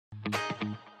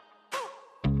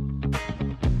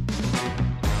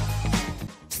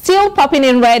Still popping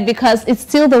in red because it's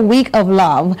still the week of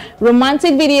love.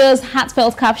 Romantic videos,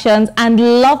 heartfelt captions, and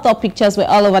loved-up pictures were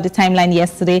all over the timeline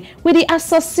yesterday, with the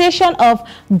association of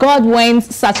God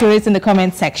wins saturating the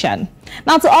comment section.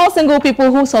 Now, to all single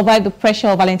people who survived the pressure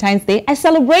of Valentine's Day, I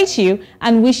celebrate you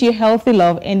and wish you healthy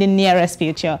love in the nearest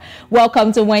future.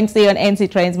 Welcome to Wednesday on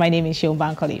NC Trends. My name is Sheon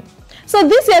Bankole. So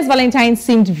this year's Valentine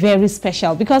seemed very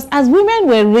special because as women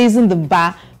were raising the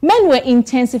bar, men were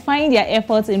intensifying their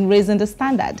efforts in raising the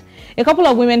standard. A couple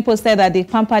of women posted that they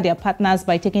pampered their partners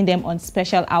by taking them on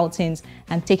special outings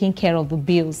and taking care of the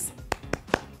bills.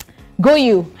 Go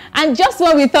you! And just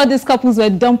when we thought these couples were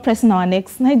done pressing our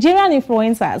necks, Nigerian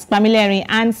influencers Pamilerin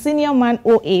Seniorman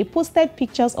OA posted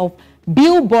pictures of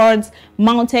billboards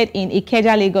mounted in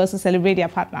Ikeja, Lagos to celebrate their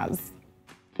partners.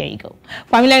 Here you go.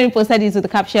 Pamilerin posted it with the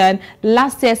caption,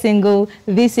 "Last year single,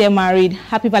 this year married.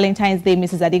 Happy Valentine's Day,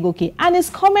 Mrs. Adegoke." And his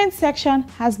comment section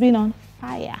has been on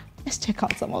fire. Let's check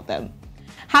out some of them.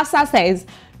 Hafsa says,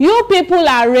 "You people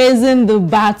are raising the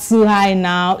bar too high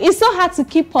now. It's so hard to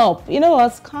keep up. You know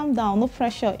what? Calm down, no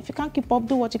pressure. If you can't keep up,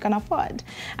 do what you can afford."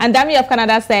 And Dami of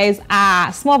Canada says,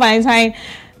 "Small Valentine,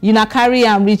 you na carry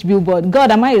and reach billboard.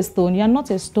 God, am I a stone? You are not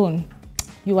a stone.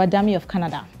 You are Dami of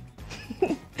Canada."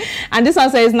 And this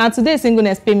one says, "Now today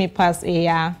singleness pay me pass a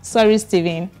year. Sorry,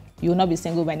 Steven, you will not be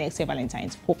single by next year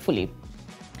Valentine's, hopefully."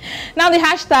 Now, the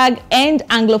hashtag End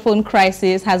Anglophone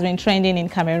Crisis has been trending in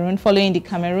Cameroon following the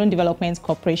Cameroon Development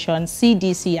Corporation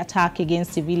CDC attack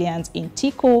against civilians in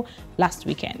Tiko last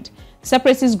weekend.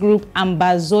 Separatist group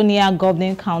Ambazonia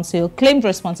Governing Council claimed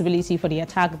responsibility for the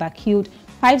attack that killed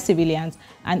 5 civilians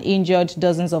and injured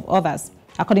dozens of others.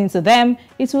 According to them,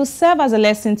 it will serve as a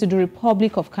lesson to the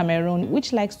Republic of Cameroon,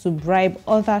 which likes to bribe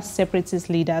other separatist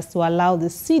leaders to allow the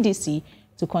CDC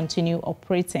to continue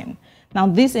operating. Now,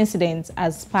 this incident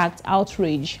has sparked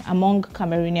outrage among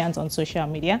Cameroonians on social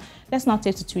media. Let's now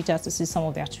take to Twitter to see some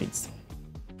of their tweets.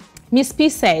 Miss P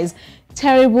says,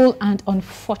 "Terrible and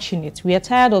unfortunate. We are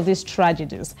tired of these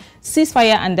tragedies.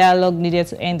 Ceasefire and dialogue needed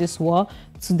to end this war.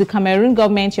 To the Cameroon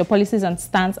government, your policies and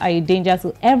stance are a danger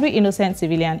to every innocent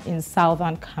civilian in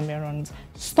southern Cameroon.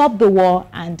 Stop the war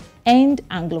and end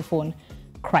Anglophone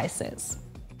crisis."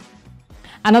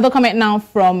 Another comment now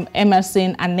from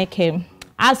Emerson Aneke.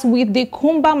 "As with the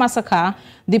Kumba massacre,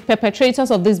 the perpetrators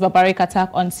of this barbaric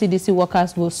attack on CDC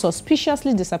workers will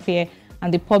suspiciously disappear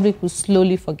and the public will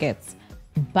slowly forget.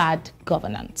 Bad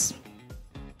governance."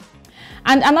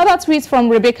 And another tweet from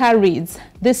Rebecca reads,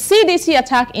 "The CDC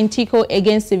attack in Tiko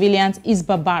against civilians is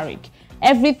barbaric.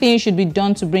 Everything should be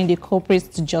done to bring the culprits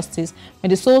to justice. May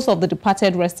the souls of the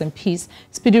departed rest in peace.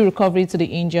 Speedy recovery to the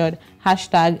injured.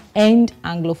 Hashtag End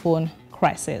Anglophone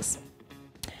Crisis."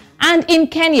 And in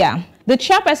Kenya, the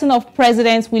chairperson of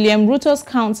President William Ruto's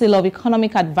Council of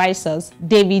Economic Advisors,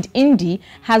 David Indi,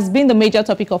 has been the major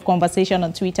topic of conversation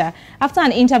on Twitter after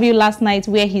an interview last night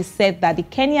where he said that the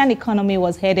Kenyan economy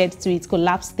was headed to its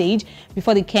collapse stage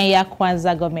before the Kenya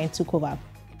Kwanza government took over.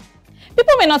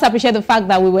 People may not appreciate the fact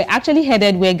that we were actually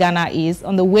headed where Ghana is,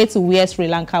 on the way to where Sri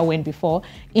Lanka went before,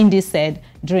 Indi said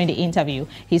during the interview.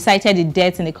 He cited the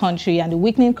debt in the country and the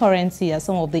weakening currency as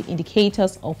some of the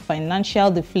indicators of financial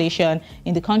deflation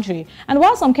in the country. And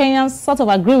while some Kenyans sort of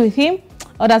agree with him,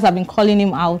 others have been calling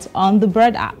him out on the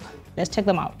Bird app. Let's check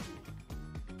them out.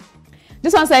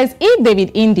 This one says, "If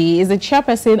David Indi is the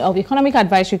chairperson of Economic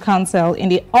Advisory Council in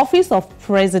the Office of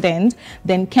President,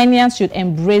 then Kenyans should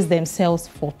embrace themselves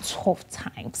for tough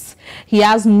times. He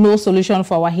has no solution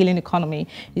for our healing economy.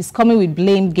 He's coming with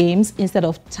blame games instead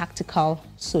of tactical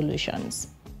solutions."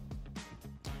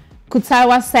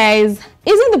 Kutawa says,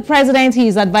 "Isn't the president he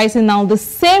is advising now the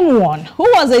same one who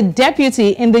was a deputy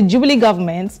in the Jubilee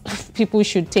government? People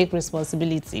should take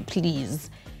responsibility,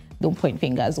 please. Don't point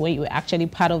fingers when you were actually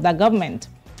part of that government."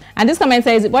 And this comment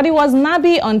says, "But it was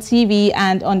Nabi on TV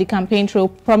and on the campaign trail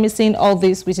promising all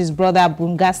this with his brother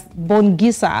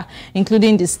Bongisa,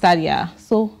 including the stadia.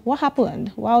 So what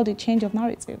happened? Wow, the change of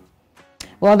narrative."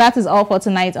 Well, that is all for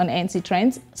tonight on NC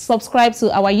Trends. Subscribe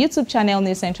to our YouTube channel,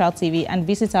 News Central TV, and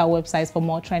visit our website for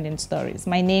more trending stories.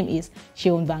 My name is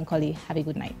Sheon Bankole. Have a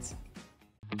good night.